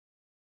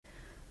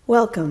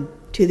Welcome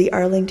to the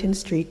Arlington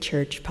Street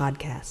Church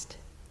podcast.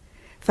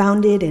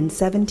 Founded in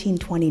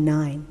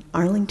 1729,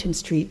 Arlington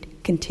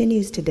Street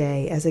continues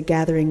today as a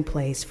gathering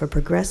place for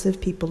progressive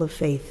people of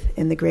faith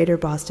in the greater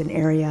Boston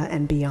area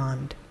and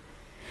beyond.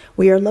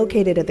 We are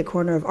located at the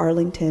corner of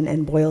Arlington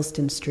and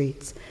Boylston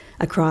Streets,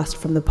 across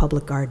from the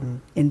Public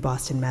Garden in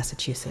Boston,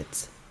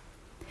 Massachusetts.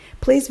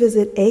 Please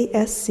visit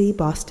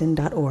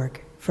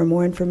ascboston.org for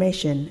more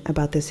information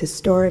about this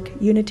historic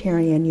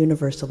Unitarian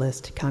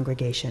Universalist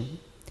congregation.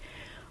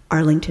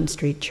 Arlington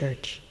Street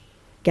Church,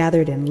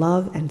 gathered in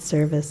love and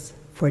service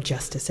for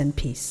justice and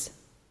peace.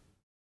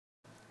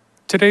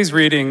 Today's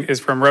reading is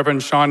from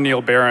Reverend Sean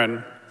Neil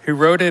Barron, who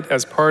wrote it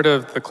as part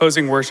of the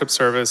closing worship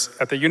service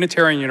at the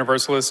Unitarian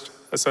Universalist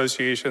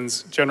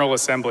Association's General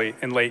Assembly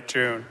in late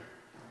June.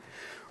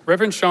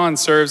 Reverend Sean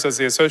serves as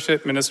the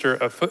Associate Minister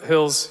of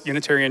Foothills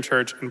Unitarian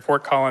Church in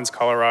Fort Collins,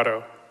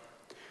 Colorado.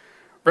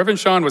 Reverend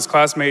Sean was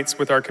classmates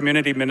with our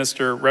community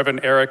minister,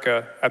 Reverend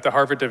Erica, at the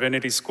Harvard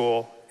Divinity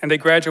School, and they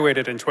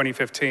graduated in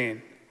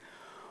 2015.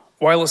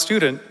 While a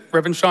student,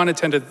 Reverend Sean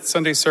attended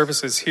Sunday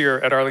services here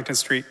at Arlington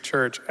Street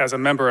Church as a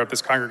member of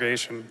this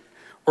congregation,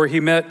 where he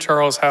met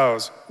Charles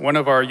Howes, one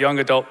of our young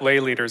adult lay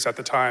leaders at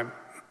the time.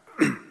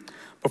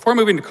 Before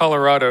moving to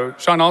Colorado,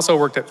 Sean also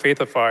worked at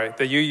Faithify,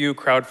 the UU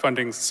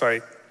crowdfunding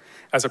site,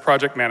 as a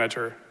project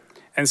manager,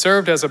 and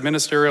served as a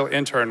ministerial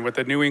intern with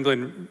the New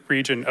England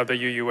region of the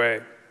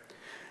UUA.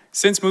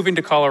 Since moving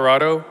to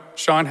Colorado,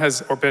 Sean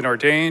has been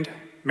ordained,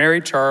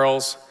 married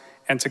Charles,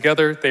 and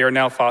together they are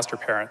now foster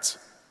parents.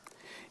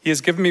 He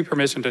has given me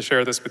permission to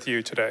share this with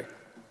you today.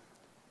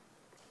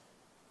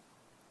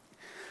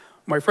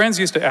 My friends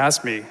used to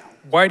ask me,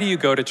 "Why do you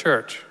go to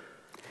church?"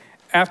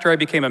 After I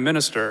became a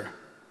minister,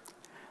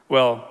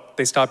 well,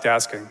 they stopped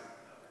asking.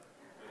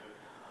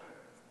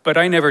 But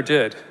I never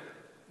did.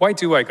 Why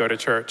do I go to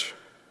church?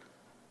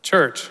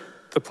 Church,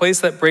 the place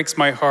that breaks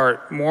my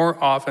heart more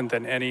often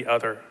than any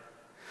other.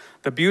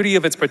 The beauty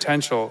of its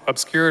potential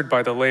obscured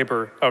by the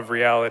labor of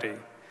reality,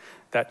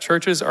 that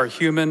churches are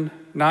human,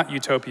 not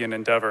utopian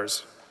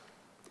endeavors.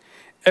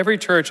 Every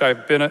church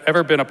I've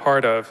ever been a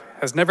part of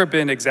has never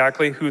been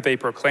exactly who they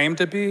proclaim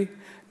to be,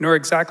 nor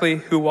exactly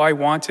who I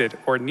wanted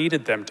or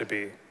needed them to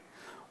be.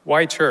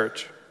 Why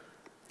church?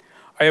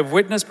 I have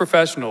witnessed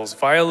professionals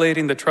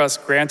violating the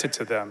trust granted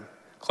to them,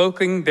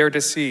 cloaking their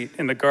deceit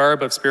in the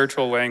garb of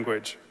spiritual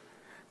language.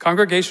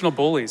 Congregational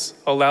bullies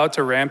allowed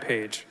to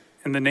rampage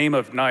in the name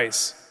of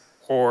nice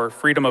or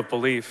freedom of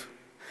belief,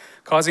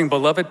 causing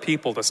beloved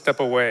people to step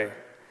away,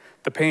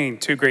 the pain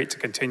too great to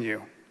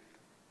continue.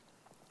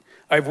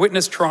 I've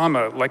witnessed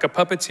trauma like a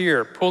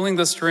puppeteer pulling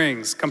the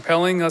strings,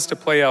 compelling us to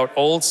play out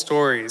old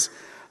stories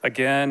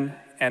again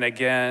and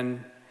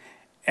again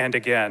and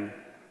again.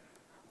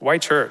 Why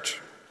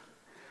church?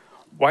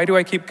 Why do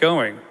I keep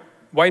going?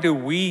 Why do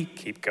we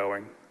keep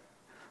going?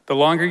 The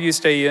longer you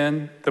stay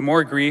in, the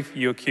more grief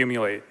you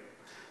accumulate.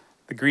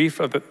 The grief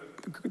of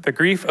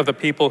the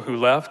people who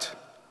left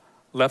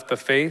the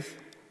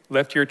faith,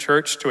 left your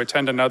church to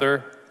attend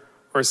another,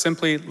 or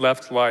simply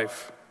left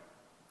life.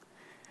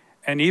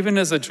 And even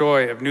as the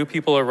joy of new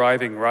people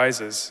arriving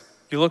rises,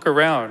 you look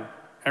around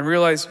and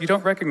realize you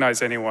don't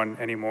recognize anyone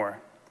anymore.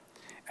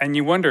 And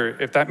you wonder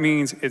if that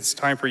means it's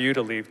time for you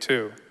to leave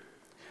too.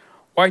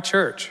 Why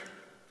church?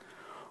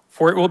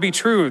 For it will be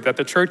true that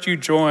the church you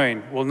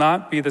join will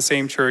not be the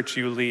same church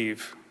you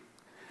leave.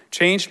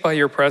 Changed by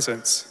your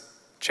presence,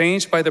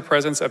 changed by the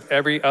presence of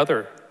every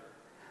other.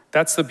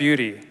 That's the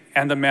beauty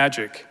and the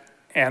magic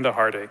and the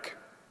heartache.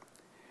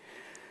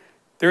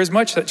 There is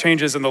much that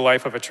changes in the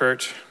life of a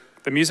church.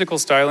 The musical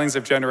stylings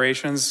of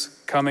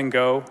generations come and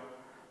go.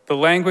 The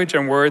language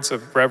and words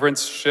of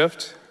reverence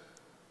shift.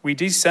 We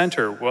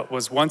decenter what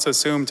was once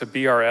assumed to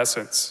be our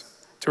essence,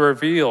 to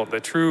reveal the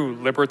true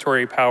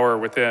liberatory power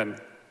within.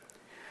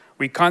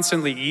 We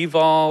constantly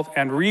evolve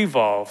and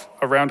revolve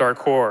around our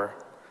core,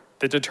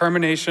 the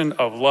determination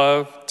of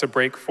love to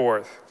break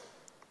forth.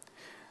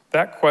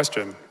 That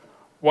question,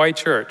 why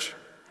church?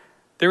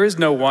 There is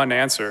no one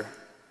answer.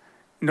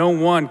 No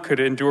one could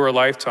endure a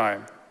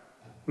lifetime.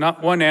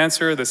 Not one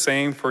answer the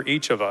same for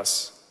each of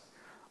us.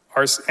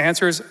 Our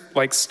answers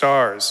like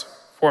stars,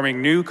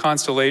 forming new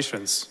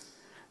constellations,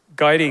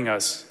 guiding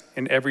us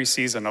in every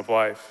season of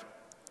life.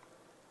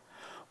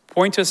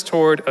 Point us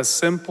toward a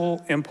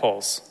simple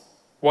impulse.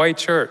 Why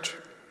church?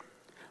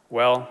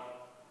 Well,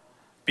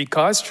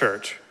 because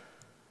church.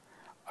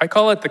 I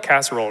call it the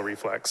casserole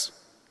reflex.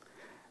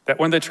 That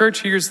when the church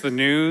hears the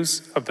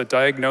news of the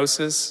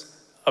diagnosis,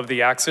 of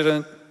the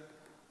accident,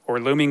 or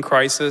looming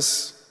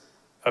crisis,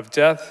 of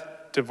death,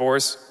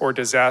 divorce, or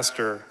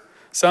disaster,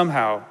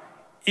 somehow,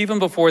 even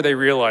before they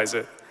realize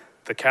it,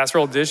 the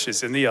casserole dish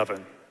is in the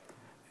oven.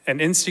 An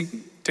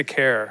instinct to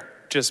care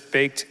just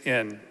baked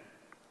in.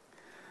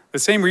 The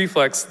same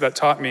reflex that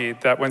taught me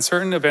that when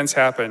certain events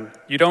happen,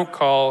 you don't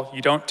call,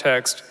 you don't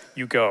text,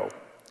 you go.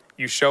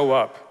 You show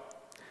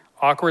up.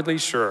 Awkwardly,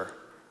 sure.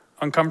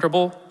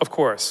 Uncomfortable, of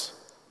course,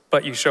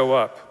 but you show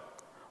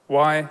up.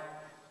 Why?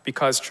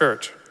 Because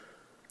church.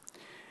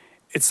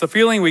 It's the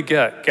feeling we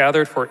get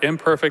gathered for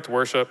imperfect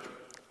worship,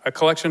 a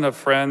collection of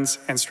friends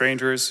and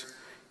strangers,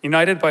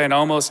 united by an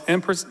almost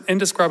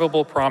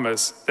indescribable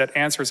promise that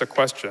answers a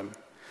question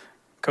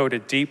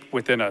coded deep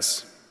within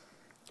us: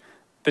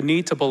 the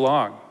need to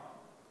belong,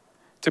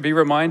 to be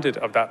reminded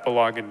of that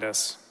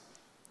belongingness.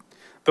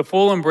 The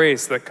full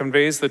embrace that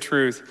conveys the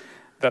truth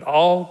that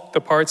all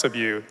the parts of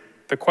you,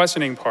 the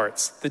questioning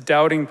parts, the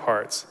doubting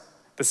parts,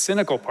 the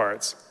cynical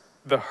parts,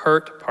 the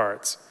hurt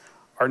parts,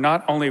 are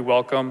not only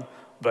welcome,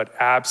 but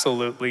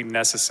absolutely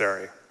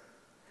necessary.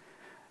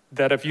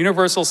 That if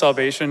universal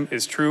salvation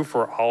is true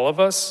for all of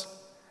us,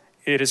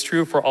 it is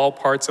true for all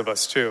parts of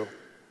us too.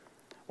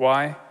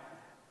 Why?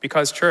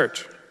 Because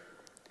church.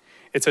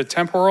 It's a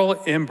temporal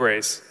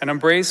embrace, an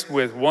embrace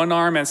with one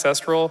arm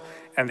ancestral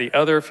and the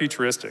other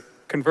futuristic,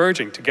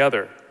 converging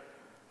together.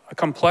 A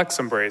complex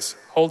embrace,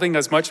 holding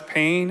as much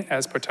pain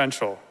as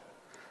potential.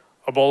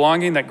 A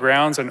belonging that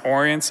grounds and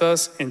orients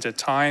us into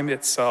time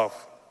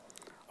itself.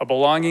 A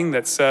belonging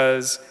that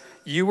says,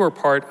 you were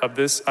part of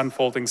this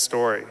unfolding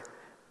story,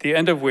 the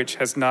end of which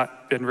has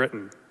not been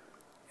written.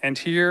 And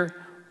here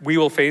we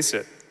will face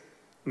it,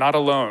 not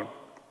alone,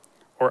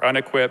 or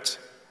unequipped,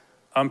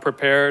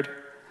 unprepared,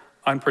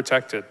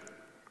 unprotected.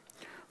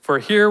 For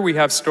here we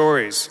have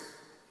stories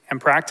and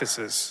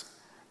practices,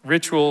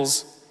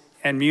 rituals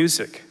and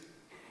music,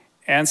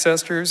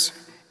 ancestors,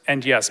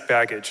 and yes,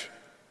 baggage.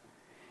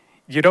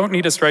 You don't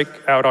need to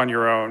strike out on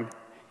your own.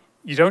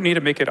 You don't need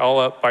to make it all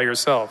up by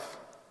yourself.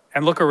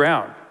 And look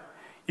around.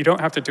 You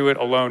don't have to do it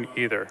alone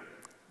either.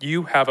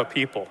 You have a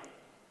people.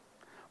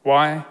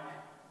 Why?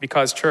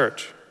 Because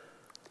church.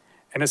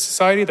 In a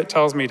society that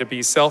tells me to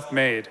be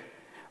self-made,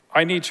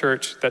 I need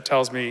church that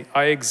tells me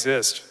I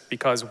exist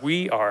because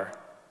we are.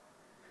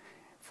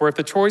 For if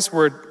the choice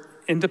were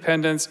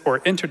independence or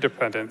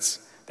interdependence,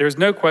 there's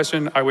no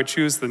question I would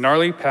choose the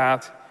gnarly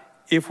path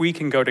if we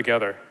can go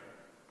together.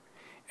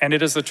 And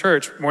it is the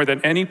church more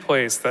than any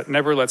place that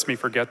never lets me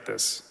forget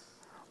this.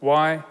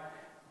 Why?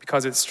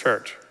 Because it's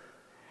church.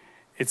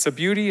 It's the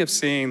beauty of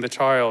seeing the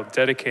child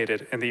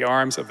dedicated in the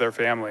arms of their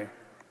family.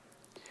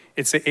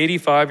 It's the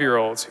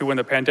 85-year-olds who, when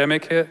the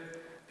pandemic hit,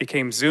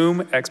 became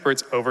Zoom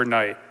experts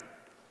overnight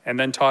and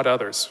then taught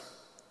others.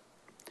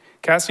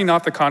 Casting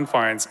off the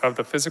confines of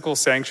the physical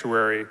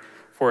sanctuary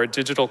for a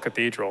digital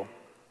cathedral.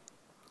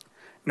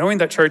 Knowing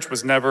that church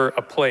was never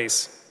a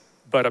place,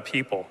 but a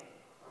people.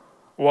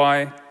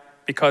 Why?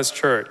 Because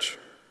church.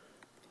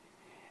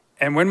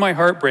 And when my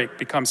heartbreak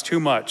becomes too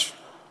much,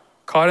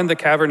 caught in the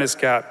cavernous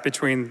gap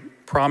between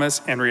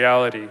promise and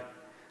reality,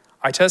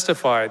 I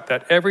testified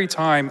that every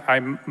time I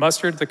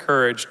mustered the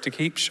courage to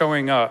keep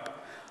showing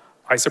up,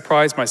 I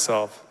surprised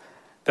myself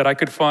that I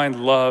could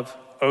find love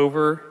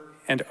over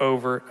and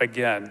over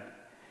again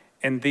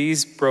in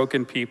these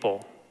broken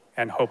people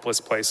and hopeless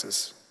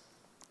places.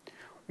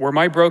 Where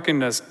my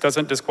brokenness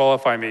doesn't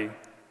disqualify me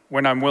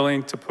when I'm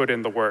willing to put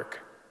in the work.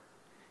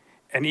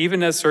 And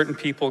even as certain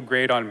people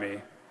grate on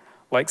me,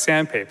 like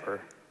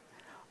sandpaper,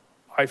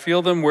 I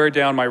feel them wear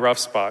down my rough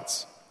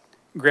spots,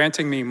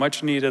 granting me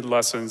much-needed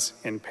lessons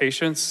in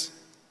patience,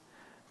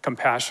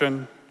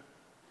 compassion,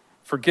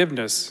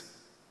 forgiveness,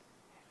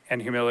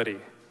 and humility.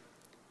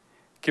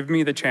 Give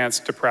me the chance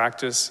to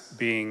practice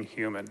being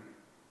human.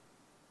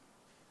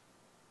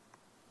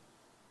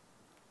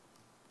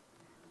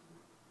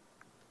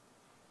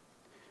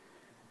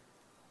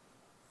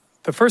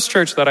 The first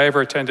church that I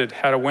ever attended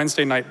had a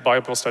Wednesday night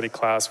Bible study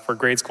class for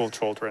grade school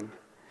children.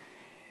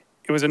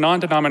 It was a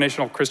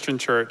non-denominational Christian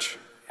church,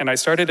 and I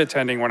started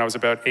attending when I was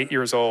about 8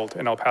 years old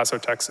in El Paso,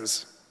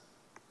 Texas.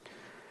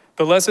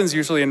 The lessons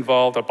usually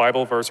involved a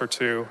Bible verse or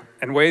two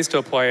and ways to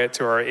apply it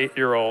to our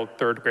 8-year-old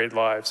third grade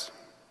lives.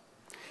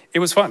 It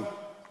was fun,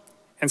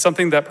 and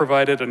something that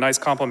provided a nice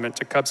complement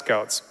to Cub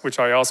Scouts, which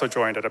I also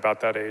joined at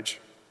about that age.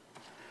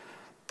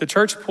 The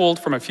church pulled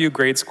from a few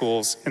grade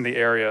schools in the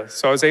area,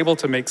 so I was able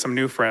to make some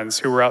new friends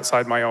who were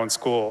outside my own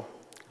school,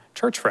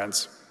 church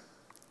friends.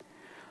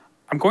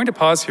 I'm going to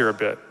pause here a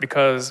bit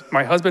because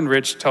my husband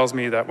Rich tells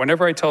me that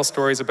whenever I tell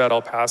stories about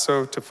El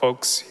Paso to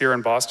folks here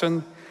in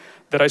Boston,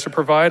 that I should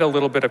provide a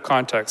little bit of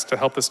context to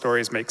help the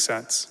stories make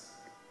sense.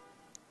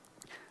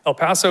 El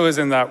Paso is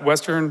in that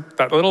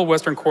little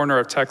western corner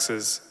of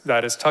Texas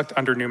that is tucked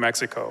under New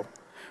Mexico,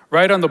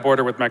 right on the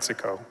border with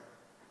Mexico.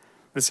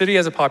 The city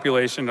has a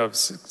population of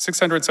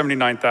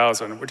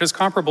 679,000, which is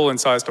comparable in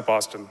size to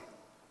Boston.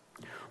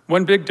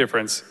 One big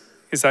difference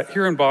is that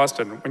here in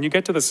Boston, when you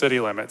get to the city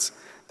limits,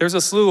 there's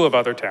a slew of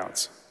other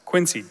towns: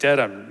 Quincy,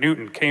 Dedham,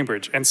 Newton,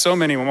 Cambridge, and so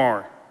many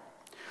more.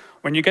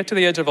 When you get to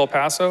the edge of El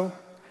Paso,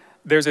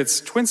 there's its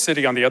twin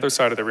city on the other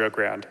side of the Rio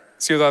Grande,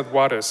 Ciudad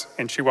Juarez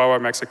in Chihuahua,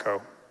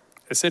 Mexico,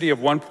 a city of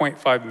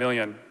 1.5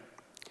 million.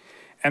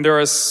 And there are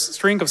a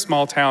string of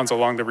small towns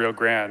along the Rio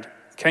Grande,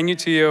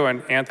 Canutillo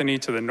and Anthony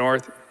to the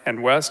north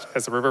and west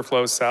as the river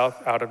flows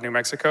south out of New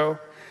Mexico,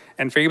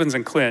 and Fabens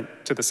and Clint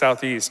to the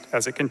southeast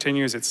as it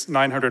continues its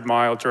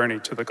 900-mile journey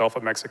to the Gulf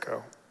of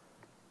Mexico.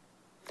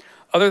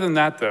 Other than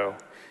that, though,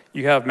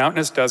 you have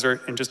mountainous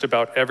desert in just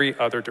about every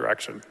other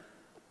direction.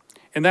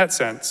 In that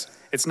sense,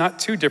 it's not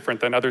too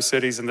different than other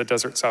cities in the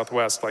desert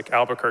Southwest like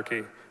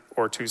Albuquerque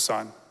or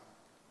Tucson.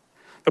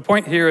 The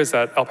point here is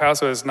that El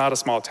Paso is not a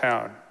small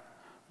town,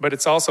 but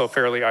it's also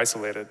fairly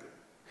isolated.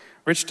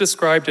 Rich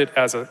described it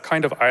as a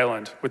kind of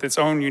island with its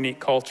own unique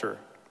culture.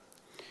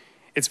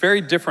 It's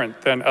very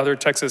different than other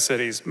Texas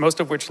cities, most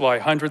of which lie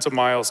hundreds of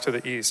miles to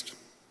the east.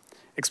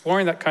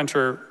 Exploring that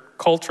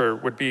culture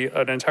would be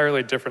an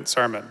entirely different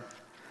sermon.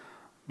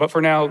 But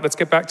for now, let's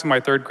get back to my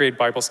third grade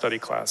Bible study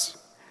class.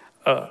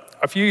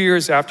 A few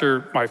years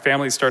after my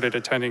family started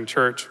attending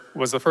church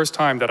was the first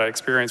time that I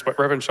experienced what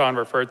Reverend Sean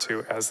referred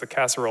to as the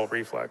casserole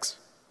reflex.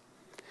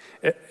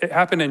 It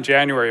happened in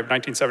January of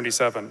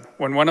 1977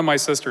 when one of my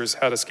sisters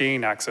had a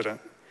skiing accident.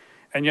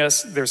 And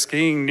yes, they're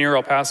skiing near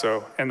El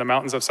Paso in the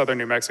mountains of southern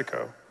New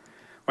Mexico.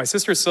 My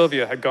sister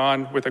Sylvia had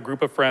gone with a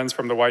group of friends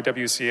from the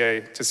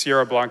YWCA to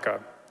Sierra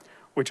Blanca,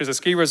 which is a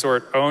ski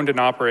resort owned and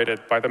operated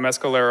by the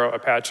Mescalero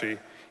Apache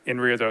in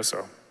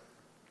Ruidoso.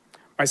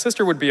 My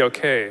sister would be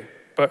okay,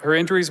 but her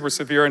injuries were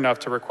severe enough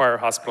to require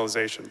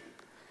hospitalization.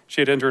 She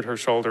had injured her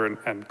shoulder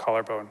and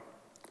collarbone.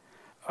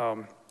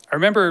 I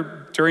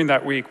remember during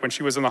that week when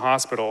she was in the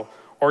hospital,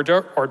 our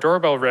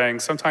doorbell rang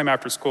sometime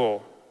after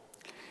school.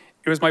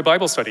 It was my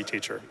Bible study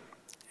teacher,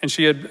 and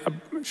she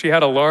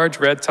had a large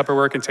red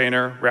Tupperware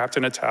container wrapped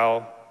in a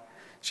towel.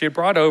 She had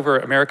brought over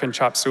American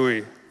chop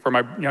suey for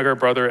my younger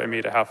brother and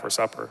me to have for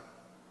supper.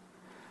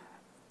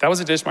 That was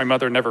a dish my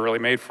mother never really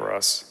made for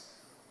us,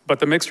 but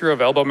the mixture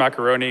of elbow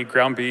macaroni,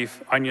 ground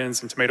beef,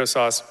 onions, and tomato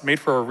sauce made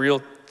for a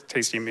real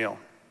tasty meal.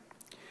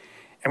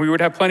 And we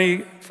would have plenty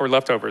for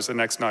leftovers the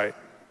next night.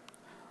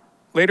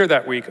 Later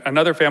that week,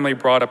 another family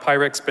brought a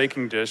Pyrex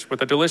baking dish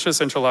with a delicious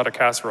enchilada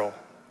casserole,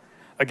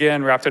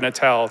 again wrapped in a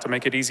towel to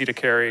make it easy to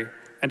carry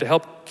and to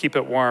help keep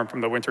it warm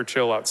from the winter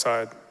chill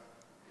outside.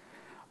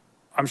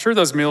 I'm sure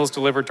those meals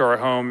delivered to our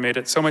home made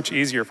it so much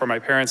easier for my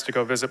parents to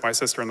go visit my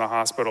sister in the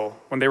hospital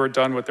when they were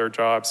done with their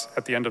jobs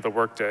at the end of the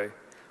workday,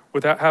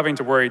 without having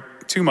to worry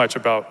too much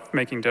about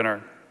making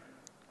dinner.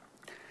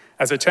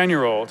 As a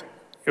 10-year-old,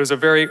 it was a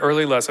very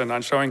early lesson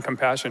on showing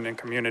compassion in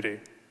community.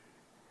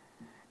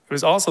 It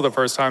was also the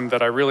first time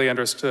that I really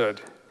understood,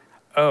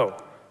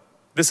 oh,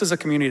 this is a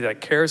community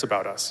that cares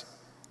about us.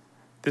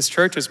 This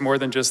church is more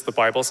than just the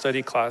Bible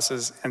study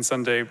classes and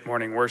Sunday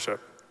morning worship.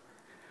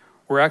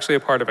 We're actually a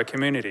part of a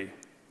community.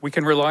 We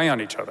can rely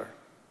on each other.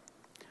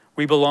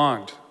 We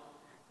belonged,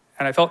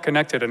 and I felt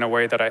connected in a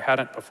way that I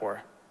hadn't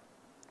before.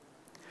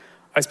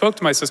 I spoke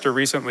to my sister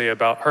recently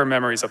about her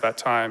memories of that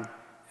time,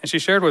 and she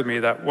shared with me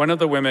that one of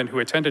the women who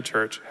attended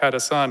church had a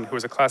son who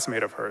was a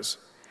classmate of hers.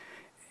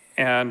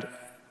 And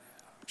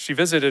she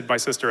visited my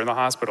sister in the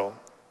hospital,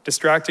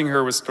 distracting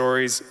her with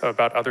stories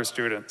about other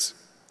students.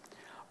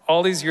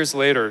 All these years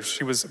later,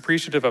 she was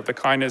appreciative of the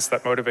kindness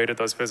that motivated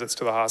those visits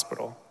to the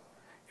hospital.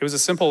 It was a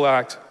simple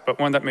act, but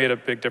one that made a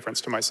big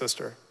difference to my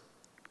sister.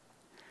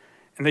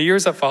 In the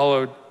years that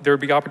followed, there would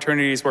be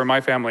opportunities where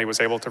my family was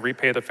able to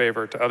repay the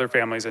favor to other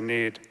families in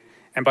need.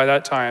 And by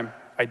that time,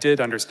 I did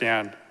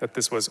understand that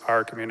this was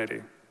our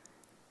community.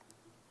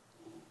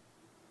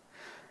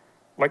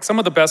 Like some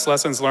of the best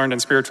lessons learned in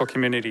spiritual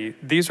community,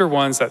 these are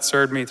ones that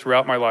served me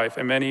throughout my life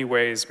in many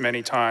ways,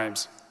 many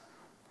times.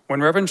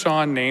 When Reverend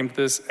Sean named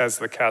this as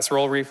the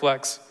casserole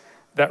reflex,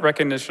 that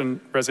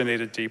recognition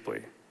resonated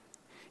deeply.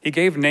 He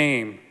gave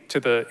name to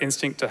the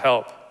instinct to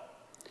help,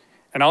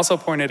 and also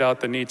pointed out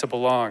the need to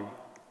belong,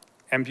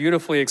 and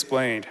beautifully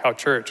explained how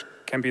church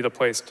can be the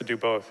place to do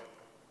both.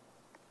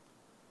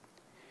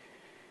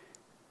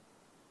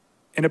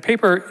 In a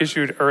paper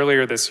issued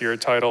earlier this year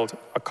titled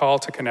A Call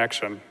to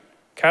Connection,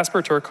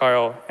 Casper ter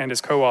Kuile and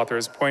his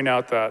co-authors point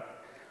out that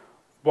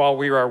while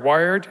we are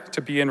wired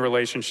to be in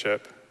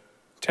relationship,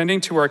 tending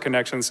to our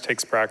connections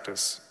takes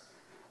practice.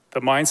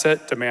 The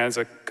mindset demands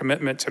a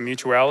commitment to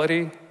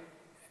mutuality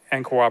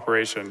and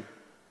cooperation.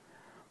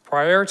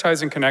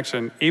 Prioritizing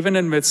connection, even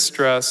amidst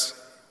stress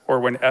or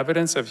when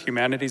evidence of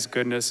humanity's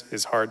goodness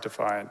is hard to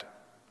find.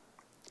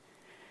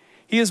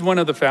 He is one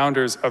of the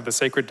founders of the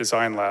Sacred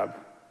Design Lab,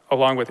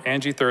 along with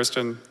Angie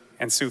Thurston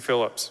and Sue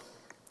Phillips.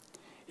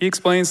 He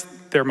explains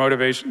the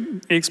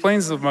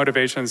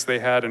motivations they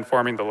had in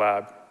forming the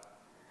lab.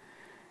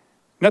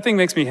 Nothing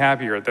makes me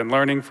happier than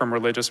learning from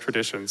religious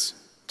traditions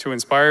to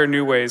inspire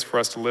new ways for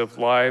us to live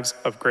lives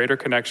of greater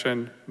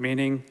connection,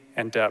 meaning,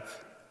 and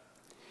depth.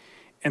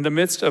 In the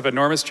midst of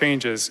enormous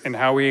changes in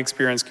how we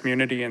experience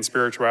community and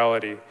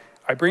spirituality,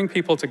 I bring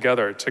people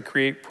together to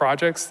create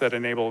projects that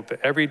enable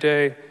the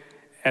everyday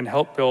and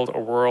help build a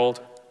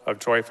world of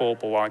joyful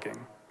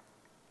belonging.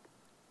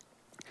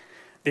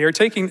 They are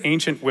taking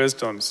ancient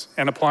wisdoms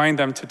and applying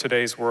them to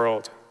today's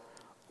world,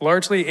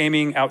 largely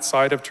aiming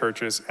outside of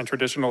churches and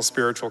traditional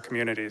spiritual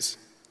communities.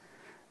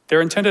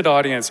 Their intended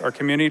audience are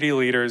community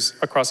leaders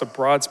across a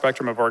broad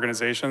spectrum of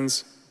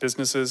organizations,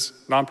 businesses,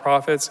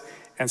 nonprofits,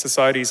 and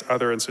society's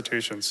other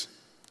institutions.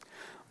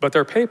 But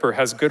their paper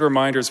has good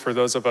reminders for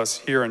those of us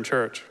here in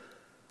church.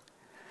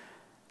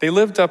 They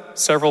lived up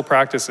several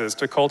practices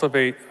to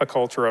cultivate a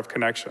culture of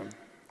connection.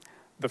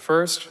 The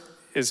first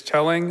is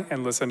telling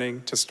and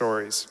listening to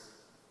stories.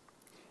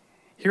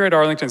 Here at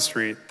Arlington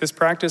Street, this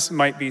practice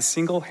might be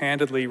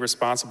single-handedly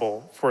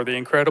responsible for the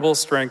incredible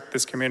strength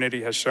this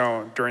community has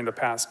shown during the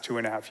past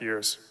 2.5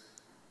 years.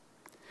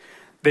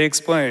 They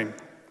explain,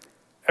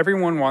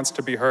 everyone wants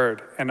to be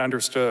heard and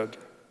understood.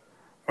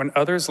 When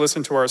others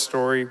listen to our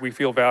story, we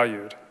feel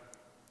valued.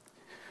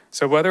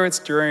 So whether it's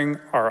during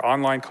our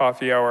online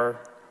coffee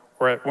hour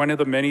or at one of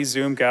the many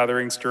Zoom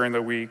gatherings during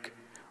the week,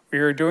 we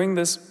are doing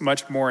this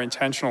much more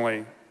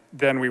intentionally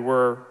than we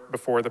were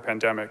before the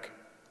pandemic.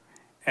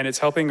 And it's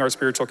helping our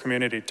spiritual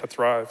community to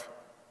thrive.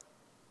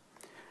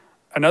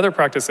 Another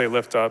practice they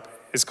lift up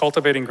is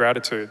cultivating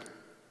gratitude.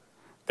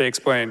 They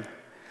explain,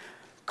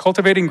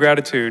 cultivating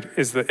gratitude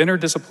is the inner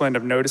discipline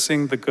of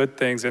noticing the good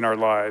things in our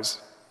lives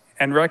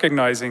and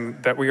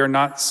recognizing that we are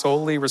not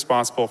solely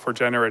responsible for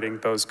generating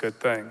those good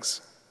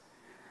things.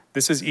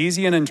 This is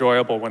easy and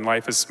enjoyable when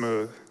life is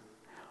smooth,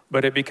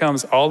 but it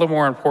becomes all the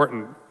more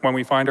important when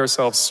we find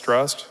ourselves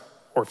stressed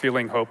or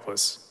feeling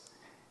hopeless.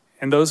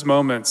 In those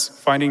moments,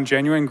 finding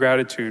genuine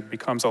gratitude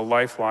becomes a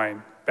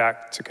lifeline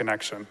back to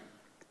connection.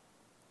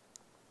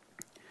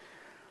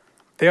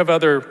 They have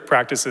other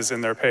practices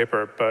in their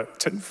paper,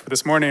 but for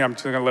this morning, I'm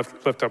just going to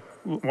lift up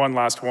one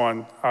last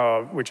one,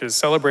 which is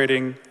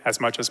celebrating as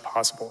much as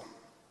possible.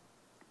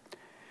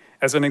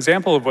 As an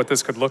example of what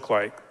this could look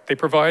like, they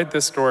provide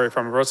this story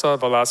from Rosa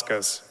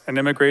Velasquez, an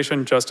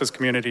immigration justice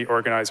community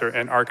organizer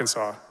in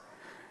Arkansas,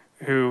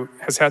 who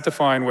has had to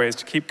find ways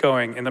to keep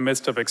going in the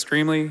midst of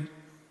extremely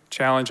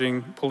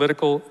challenging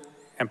political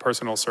and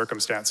personal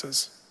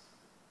circumstances.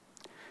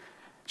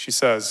 She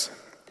says,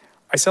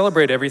 I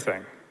celebrate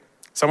everything.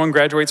 Someone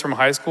graduates from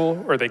high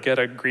school or they get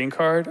a green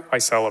card, I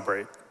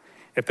celebrate.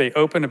 If they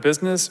open a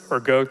business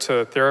or go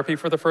to therapy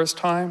for the first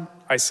time,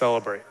 I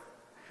celebrate.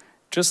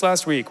 Just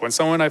last week, when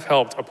someone I've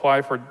helped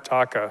apply for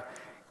DACA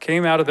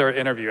came out of their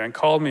interview and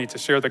called me to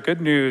share the good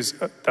news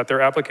that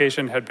their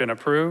application had been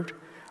approved,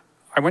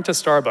 I went to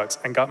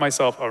Starbucks and got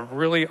myself a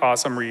really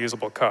awesome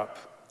reusable cup.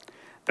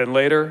 Then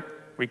later,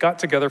 we got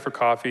together for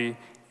coffee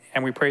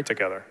and we prayed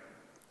together.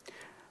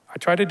 I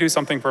try to do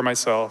something for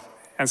myself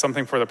and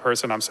something for the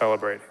person I'm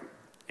celebrating.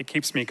 It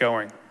keeps me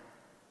going.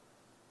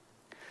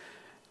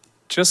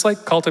 Just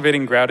like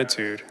cultivating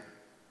gratitude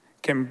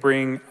can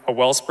bring a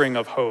wellspring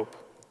of hope,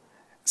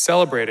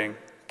 celebrating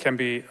can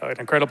be an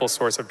incredible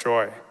source of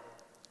joy.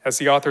 As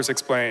the authors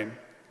explain,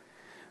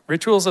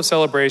 rituals of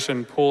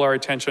celebration pull our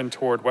attention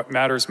toward what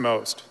matters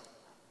most.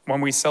 When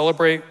we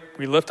celebrate,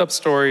 we lift up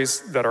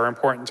stories that are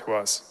important to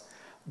us,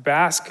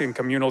 bask in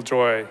communal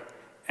joy,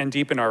 and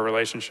deepen our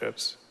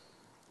relationships.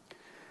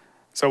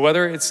 So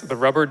whether it's the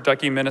Rubber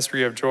Ducky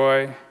Ministry of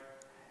Joy,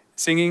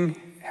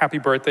 singing Happy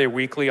Birthday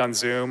weekly on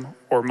Zoom,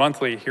 or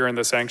monthly here in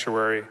the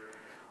sanctuary,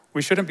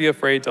 we shouldn't be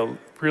afraid to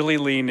really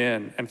lean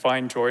in and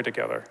find joy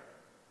together.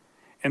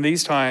 In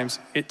these times,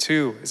 it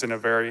too is a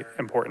very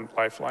important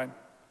lifeline.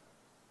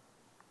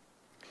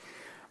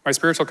 My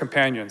spiritual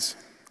companions,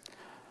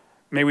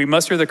 may we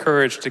muster the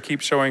courage to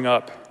keep showing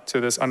up to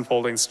this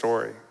unfolding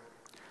story.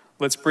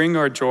 Let's bring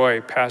our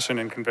joy, passion,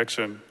 and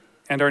conviction,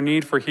 and our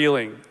need for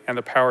healing and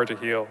the power to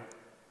heal.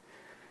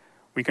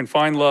 We can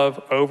find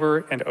love over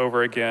and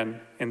over again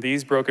in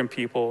these broken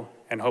people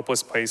and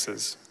hopeless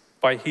places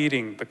by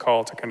heeding the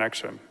call to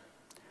connection.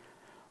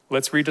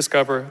 Let's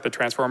rediscover the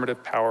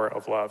transformative power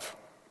of love.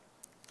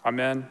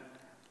 Amen,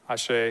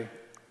 Ashe,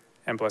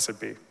 and blessed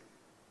be.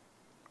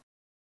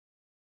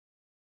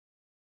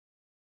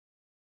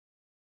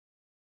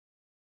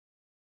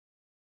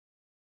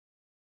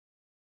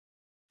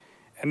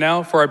 And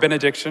now for our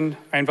benediction,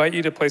 I invite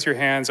you to place your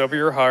hands over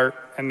your heart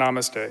and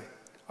namaste.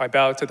 I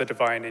bow to the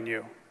divine in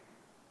you.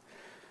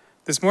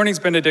 This morning's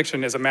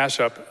benediction is a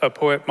mashup of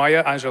poet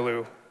Maya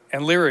Angelou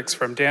and lyrics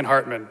from Dan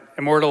Hartman,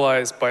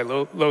 immortalized by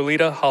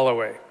Lolita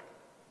Holloway.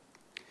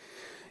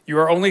 You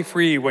are only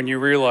free when you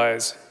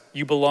realize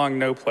you belong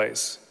no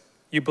place.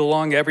 You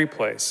belong every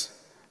place,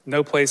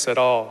 no place at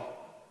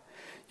all.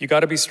 You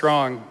got to be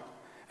strong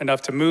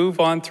enough to move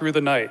on through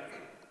the night.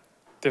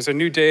 There's a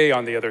new day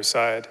on the other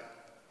side.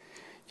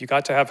 You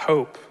got to have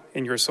hope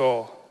in your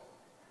soul.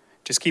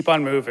 Just keep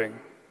on moving.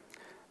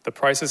 The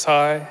price is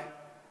high,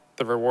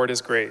 the reward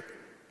is great.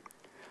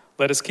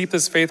 Let us keep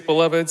this faith,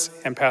 beloveds,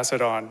 and pass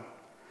it on.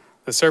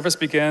 The service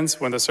begins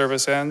when the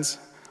service ends.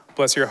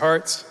 Bless your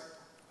hearts.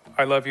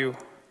 I love you.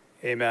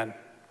 Amen.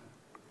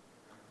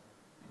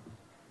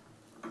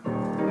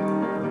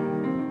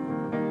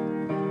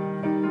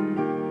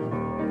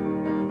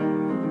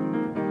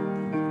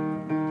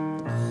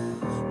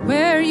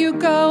 Where you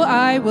go,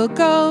 I will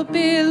go,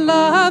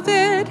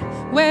 beloved.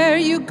 Where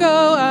you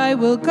go, I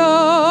will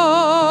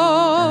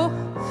go.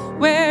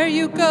 Where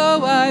you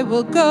go, I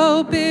will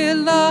go,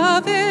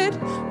 beloved.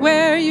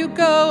 Where you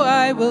go,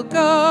 I will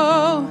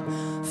go.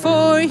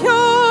 For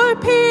your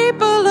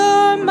people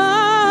are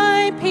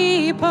my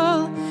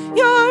people.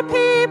 Your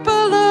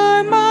people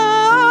are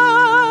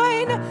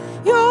mine.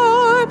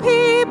 Your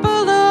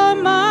people are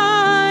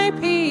my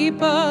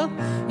people.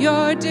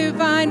 Your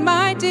divine,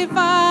 my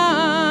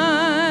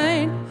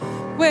divine.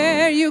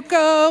 Where you you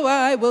go,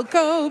 I will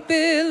go,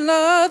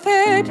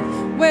 beloved.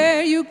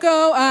 Where you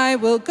go, I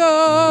will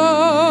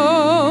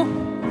go.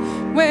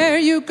 Where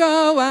you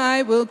go,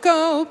 I will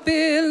go,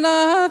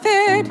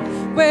 beloved.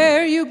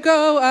 Where you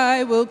go,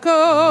 I will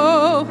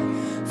go.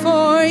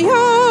 For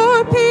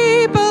your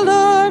people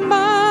are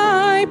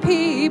my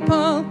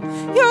people.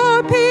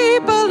 Your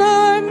people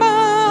are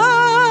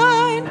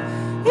mine.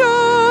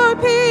 Your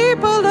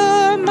people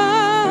are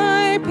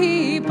my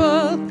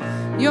people.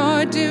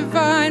 You're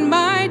divine,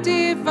 my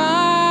divine.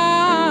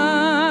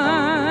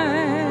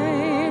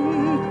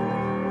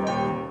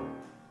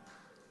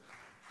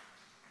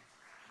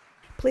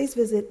 Please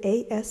visit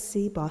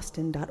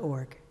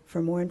ascboston.org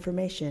for more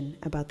information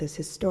about this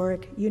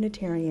historic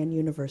Unitarian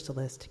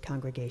Universalist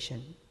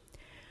congregation.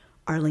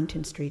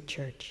 Arlington Street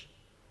Church,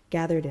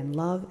 gathered in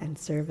love and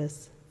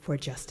service for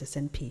justice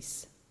and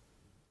peace.